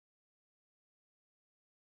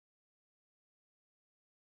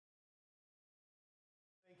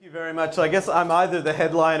Thank you very much. So I guess I'm either the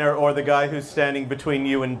headliner or the guy who's standing between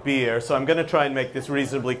you and beer, so I'm going to try and make this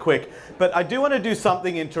reasonably quick. But I do want to do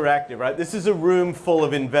something interactive, right? This is a room full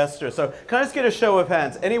of investors, so can I just get a show of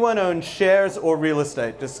hands? Anyone own shares or real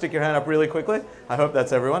estate? Just stick your hand up really quickly. I hope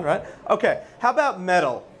that's everyone, right? Okay, how about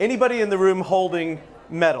metal? Anybody in the room holding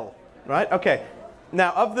metal, right? Okay,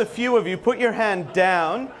 now of the few of you, put your hand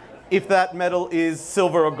down if that metal is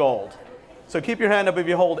silver or gold. So keep your hand up if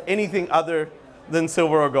you hold anything other than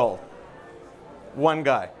silver or gold. One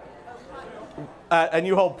guy. And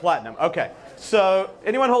you hold platinum. Okay. So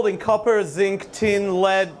anyone holding copper, zinc, tin,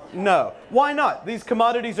 lead? No. Why not? These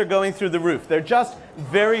commodities are going through the roof. They're just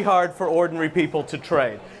very hard for ordinary people to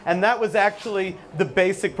trade. And that was actually the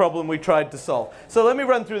basic problem we tried to solve. So let me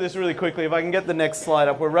run through this really quickly. If I can get the next slide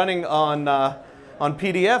up. We're running on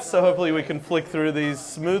PDF, so hopefully we can flick through these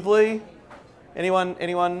smoothly.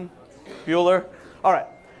 Anyone? Bueller? All right.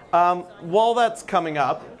 While that's coming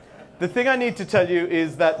up, the thing I need to tell you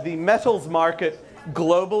is that the metals market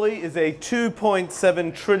globally is a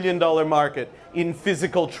 $2.7 trillion market in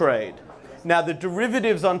physical trade. Now the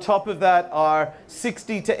derivatives on top of that are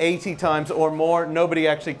 60 to 80 times or more. Nobody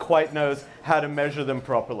actually quite knows how to measure them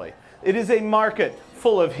properly. It is a market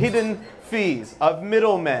full of hidden fees, of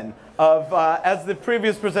middlemen, of, as the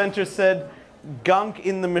previous presenter said, gunk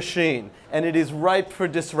in the machine, and it is ripe for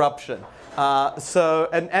disruption.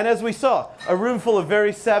 And as we saw, a room full of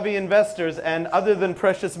very savvy investors, and other than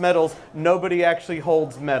precious metals, nobody actually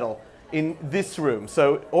holds metal in this room.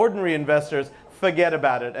 So ordinary investors, forget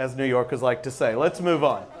about it, as New Yorkers like to say. Let's move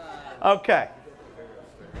on. Okay.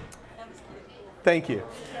 Thank you.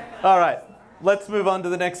 All right. Let's move on to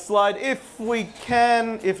the next slide if we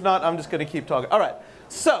can. If not, I'm just going to keep talking. All right.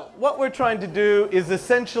 So what we're trying to do is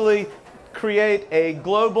essentially create a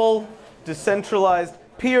global, decentralized,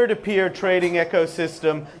 peer-to-peer trading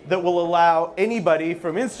ecosystem that will allow anybody,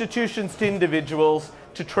 from institutions to individuals,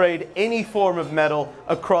 to trade any form of metal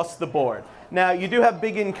across the board. Now, you do have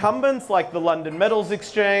big incumbents like the London Metals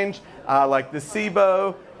Exchange, like the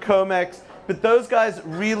CBOE, COMEX, but those guys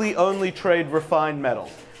really only trade refined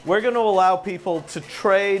metals. We're going to allow people to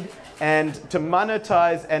trade and to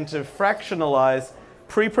monetize and to fractionalize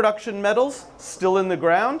pre-production metals still in the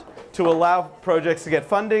ground to allow projects to get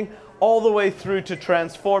funding, all the way through to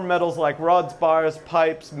transform metals like rods, bars,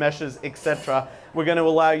 pipes, meshes, etc. We're going to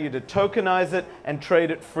allow you to tokenize it and trade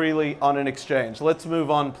it freely on an exchange. Let's move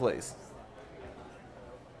on, please.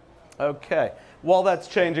 Okay. While that's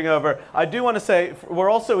changing over, I do want to say we're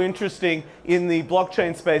also interested in the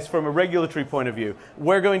blockchain space from a regulatory point of view.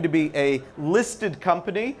 We're going to be a listed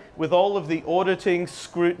company with all of the auditing,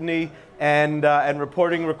 scrutiny, and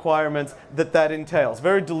reporting requirements that entails,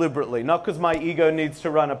 very deliberately. Not because my ego needs to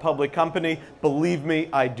run a public company. Believe me,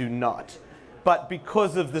 I do not. But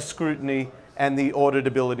because of the scrutiny and the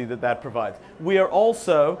auditability that provides. We are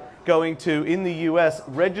also going to, in the US,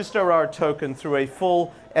 register our token through a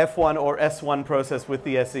full F1 or S1 process with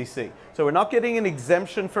the SEC. So we're not getting an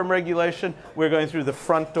exemption from regulation, we're going through the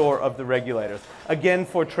front door of the regulators. Again,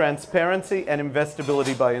 for transparency and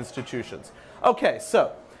investability by institutions. Okay,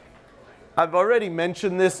 so I've already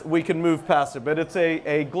mentioned this, we can move past it, but it's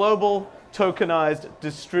a global, tokenized,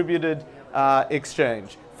 distributed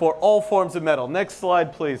exchange for all forms of metal. Next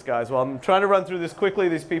slide, please, guys. Well, I'm trying to run through this quickly.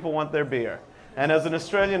 These people want their beer. And as an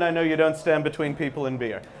Australian, I know you don't stand between people and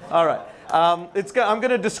beer. All right. I'm going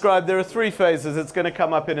to describe, there are 3 phases. It's going to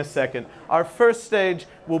come up in a second. Our first stage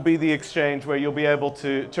will be the exchange, where you'll be able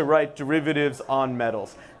to write derivatives on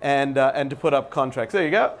metals and to put up contracts. There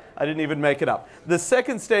you go. I didn't even make it up. The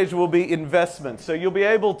second stage will be investment. So you'll be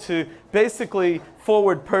able to basically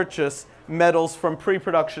forward purchase metals from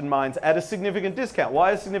pre-production mines at a significant discount.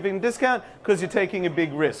 Why a significant discount? Because you're taking a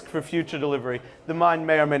big risk for future delivery. The mine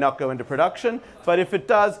may or may not go into production, but if it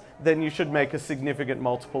does, then you should make a significant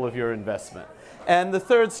multiple of your investment. And the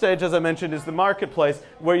third stage, as I mentioned, is the marketplace,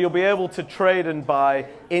 where you'll be able to trade and buy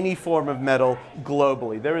any form of metal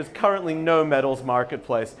globally. There is currently no metals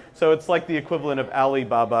marketplace, so it's like the equivalent of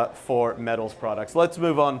Alibaba for metals products. Let's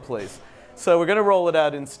move on, please. So we're going to roll it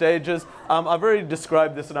out in stages. I've already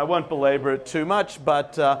described this, and I won't belabor it too much,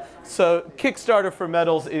 but so Kickstarter for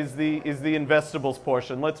metals is the investables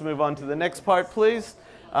portion. Let's move on to the next part, please.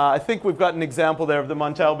 I think we've got an example there of the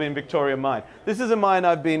Mont Albion Victoria mine. This is a mine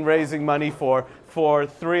I've been raising money for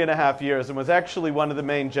 3.5 years and was actually one of the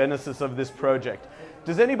main genesis of this project.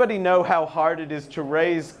 Does anybody know how hard it is to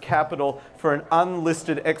raise capital for an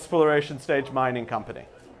unlisted exploration stage mining company?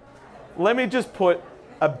 Let me just put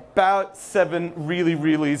about 7 really,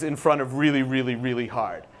 reallys in front of really, really, really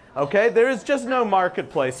hard. Okay, there is just no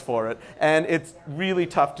marketplace for it, and it's really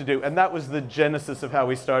tough to do. And that was the genesis of how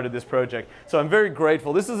we started this project. So I'm very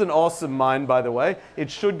grateful. This is an awesome mine, by the way.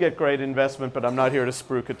 It should get great investment, but I'm not here to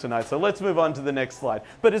spruik it tonight. So let's move on to the next slide.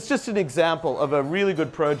 But it's just an example of a really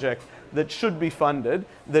good project that should be funded,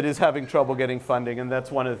 that is having trouble getting funding, and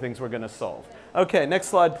that's one of the things we're going to solve. Okay, next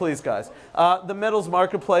slide, please, guys. The metals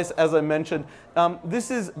marketplace, as I mentioned,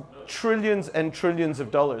 this is trillions and trillions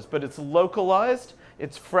of dollars, but it's localized,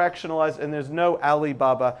 it's fractionalized, and there's no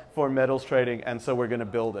Alibaba for metals trading, and so we're going to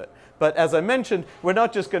build it. But as I mentioned, we're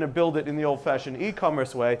not just going to build it in the old-fashioned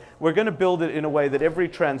e-commerce way. We're going to build it in a way that every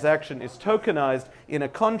transaction is tokenized in a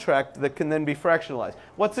contract that can then be fractionalized.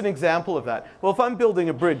 What's an example of that? Well, if I'm building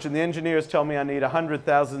a bridge and the engineers tell me I need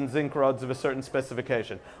 100,000 zinc rods of a certain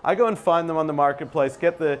specification, I go and find them on the marketplace,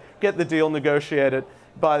 get the deal negotiated,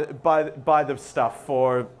 buy the stuff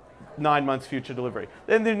for 9 months future delivery.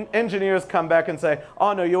 Then the engineers come back and say,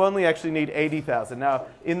 oh no, you only actually need 80,000. Now,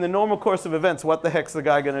 in the normal course of events, what the heck's the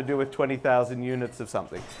guy going to do with 20,000 units of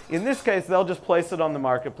something? In this case, they'll just place it on the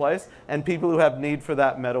marketplace, and people who have need for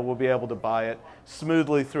that metal will be able to buy it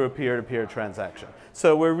smoothly through a peer-to-peer transaction.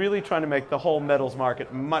 So we're really trying to make the whole metals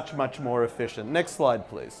market much, much more efficient. Next slide,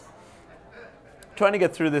 please. Trying to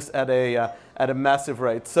get through this at a massive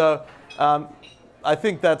rate. So I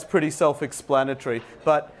think that's pretty self-explanatory,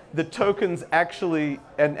 but the tokens actually,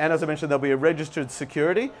 and as I mentioned, there'll be a registered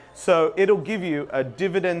security. So it'll give you a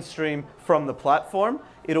dividend stream from the platform.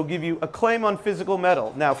 It'll give you a claim on physical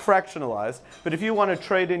metal, now fractionalized. But if you want to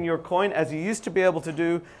trade in your coin, as you used to be able to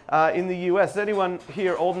do in the US, is anyone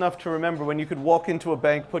here old enough to remember when you could walk into a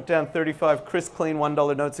bank, put down 35 crisp, clean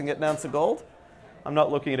 $1 notes and get an ounce of gold? I'm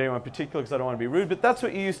not looking at anyone in particular because I don't want to be rude, but that's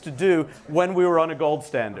what you used to do when we were on a gold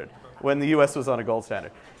standard, when the US was on a gold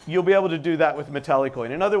standard. You'll be able to do that with Metallicoin.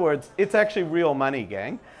 In other words, it's actually real money,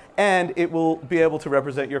 gang, and it will be able to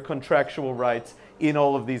represent your contractual rights in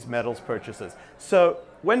all of these metals purchases. So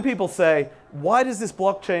when people say, why does this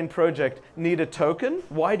blockchain project need a token?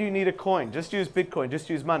 Why do you need a coin? Just use Bitcoin, just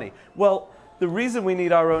use money. Well, the reason we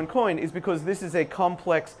need our own coin is because this is a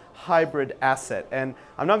complex hybrid asset. And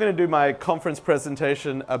I'm not going to do my conference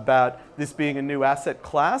presentation about this being a new asset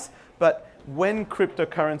class, but when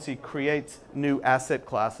cryptocurrency creates new asset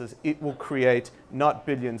classes, it will create not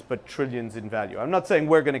billions, but trillions in value. I'm not saying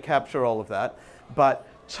we're going to capture all of that, but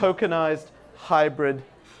tokenized, hybrid,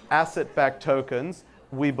 asset-backed tokens,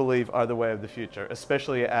 we believe, are the way of the future,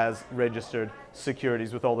 especially as registered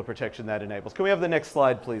securities with all the protection that enables. Can we have the next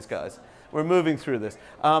slide, please, guys? We're moving through this.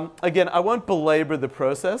 Again, I won't belabor the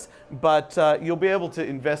process, but you'll be able to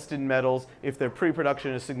invest in metals if they're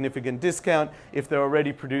pre-production at a significant discount. If they're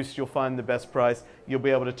already produced, you'll find the best price. You'll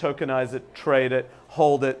be able to tokenize it, trade it,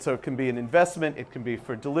 hold it. So it can be an investment. It can be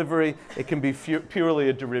for delivery. It can be purely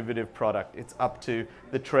a derivative product. It's up to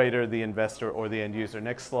the trader, the investor, or the end user.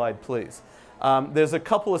 Next slide, please. There's a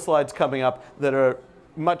couple of slides coming up that are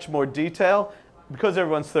much more detail. Because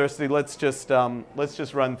everyone's thirsty, let's just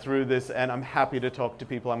run through this, and I'm happy to talk to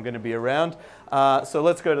people. I'm going to be around. So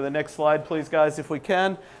let's go to the next slide, please, guys, if we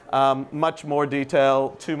can. Much more detail,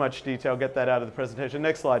 too much detail. Get that out of the presentation.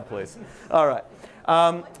 Next slide, please. All right.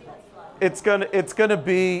 It's going to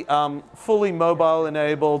be fully mobile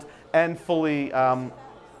enabled and fully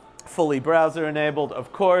browser enabled,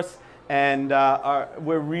 of course. And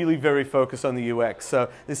we're really very focused on the UX. So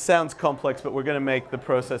this sounds complex, but we're going to make the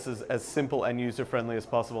processes as simple and user-friendly as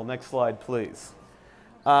possible. Next slide, please.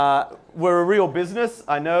 We're a real business.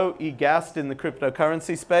 I know eGassed in the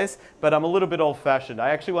cryptocurrency space, but I'm a little bit old-fashioned. I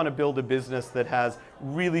actually want to build a business that has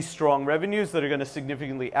really strong revenues that are going to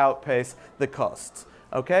significantly outpace the costs.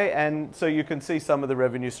 Okay, and so you can see some of the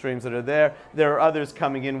revenue streams that are there. There are others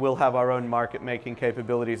coming in. We'll have our own market-making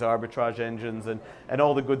capabilities, arbitrage engines, and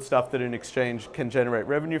all the good stuff that an exchange can generate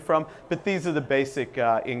revenue from. But these are the basic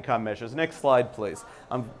income measures. Next slide, please.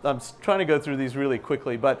 I'm trying to go through these really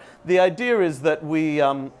quickly, but the idea is that we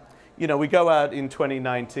go out in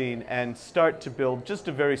 2019 and start to build just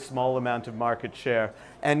a very small amount of market share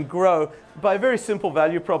and grow by a very simple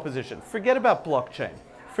value proposition. Forget about blockchain.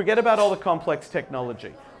 Forget about all the complex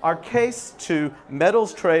technology. Our case to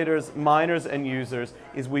metals traders, miners, and users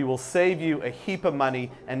is we will save you a heap of money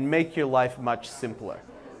and make your life much simpler.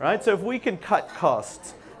 Right? So if we can cut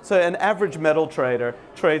costs, so an average metal trader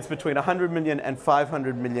trades between 100 million and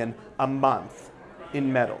 500 million a month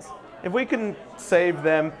in metals. If we can save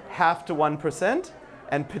them 0.5 to 1%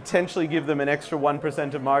 and potentially give them an extra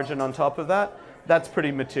 1% of margin on top of that, that's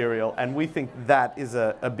pretty material, and we think that is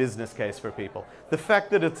a business case for people. The fact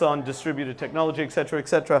that it's on distributed technology, et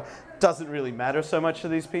cetera, doesn't really matter so much to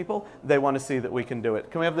these people. They want to see that we can do it.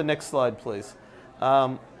 Can we have the next slide, please?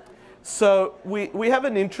 So we have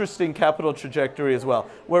an interesting capital trajectory as well.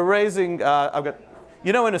 We're raising, I've got,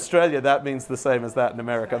 you know, in Australia that means the same as that in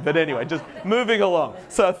America. But anyway, just moving along.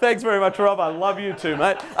 So thanks very much, Rob. I love you too,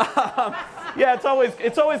 mate. Yeah,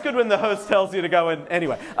 it's always good when the host tells you to go in.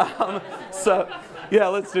 Anyway, so yeah,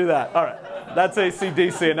 let's do that. All right, that's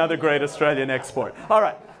AC/DC, another great Australian export. All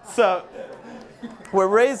right, so we're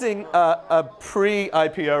raising a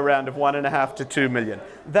pre-IPO round of 1.5 to 2 million.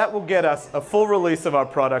 That will get us a full release of our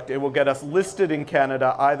product. It will get us listed in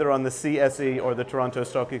Canada, either on the CSE or the Toronto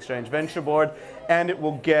Stock Exchange Venture Board, and it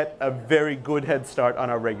will get a very good head start on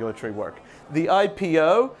our regulatory work. The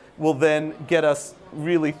IPO will then get us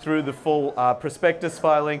really through the full prospectus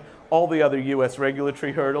filing, all the other US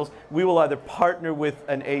regulatory hurdles. We will either partner with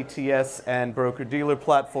an ATS and broker-dealer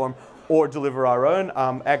platform or deliver our own.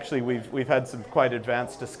 Actually, we've had some quite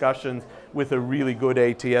advanced discussions with a really good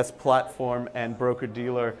ATS platform and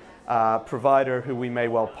broker-dealer provider who we may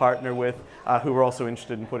well partner with, who are also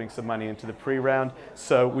interested in putting some money into the pre-round.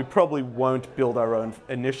 So we probably won't build our own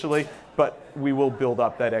initially, but we will build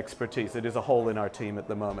up that expertise. It is a hole in our team at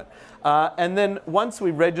the moment. And then once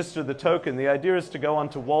we register the token, the idea is to go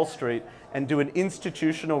onto Wall Street and do an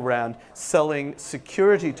institutional round selling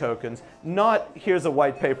security tokens, not here's a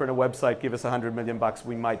white paper and a website, give us $100 million,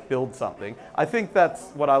 we might build something. I think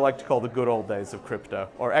that's what I like to call the good old days of crypto,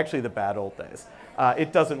 or actually the bad old days.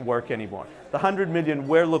 It doesn't work anymore. The 100 million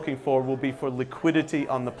we're looking for will be for liquidity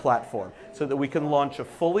on the platform so that we can launch a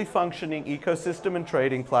fully functioning ecosystem and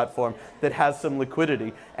trading platform that has some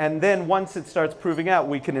liquidity. And then once it starts proving out,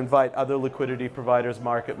 we can invite other liquidity providers,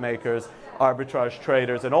 market makers, arbitrage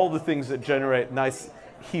traders, and all the things that generate nice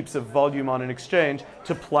heaps of volume on an exchange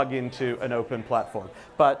to plug into an open platform.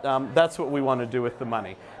 But that's what we want to do with the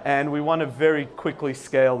money. And we want to very quickly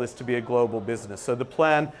scale this to be a global business. So the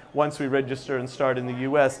plan, once we register and start in the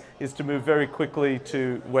US, is to move very quickly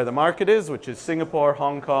to where the market is, which is Singapore,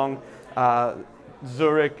 Hong Kong,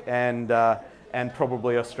 Zurich, and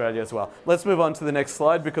probably Australia as well. Let's move on to the next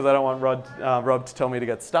slide because I don't want Rob to tell me to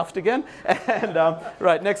get stuffed again. And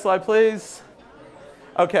right, next slide, please.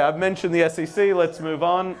 Okay, I've mentioned the SEC. Let's move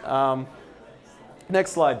on.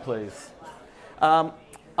 Next slide, please.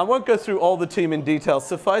 I won't go through all the team in detail.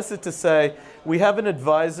 Suffice it to say, we have an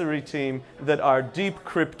advisory team that are deep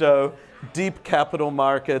crypto, deep capital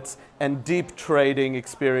markets, and deep trading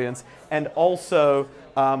experience, and also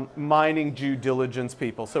mining due diligence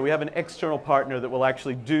people. So we have an external partner that will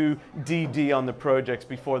actually do DD on the projects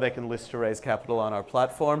before they can list to raise capital on our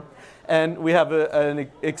platform. And we have an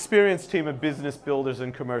experienced team of business builders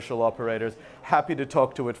and commercial operators, happy to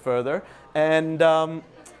talk to it further. And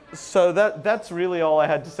so that's really all I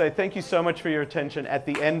had to say. Thank you so much for your attention at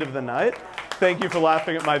the end of the night. Thank you for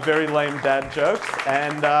laughing at my very lame dad jokes.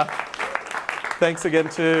 And thanks again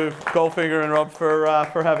to Goldfinger and Rob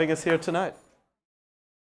for having us here tonight.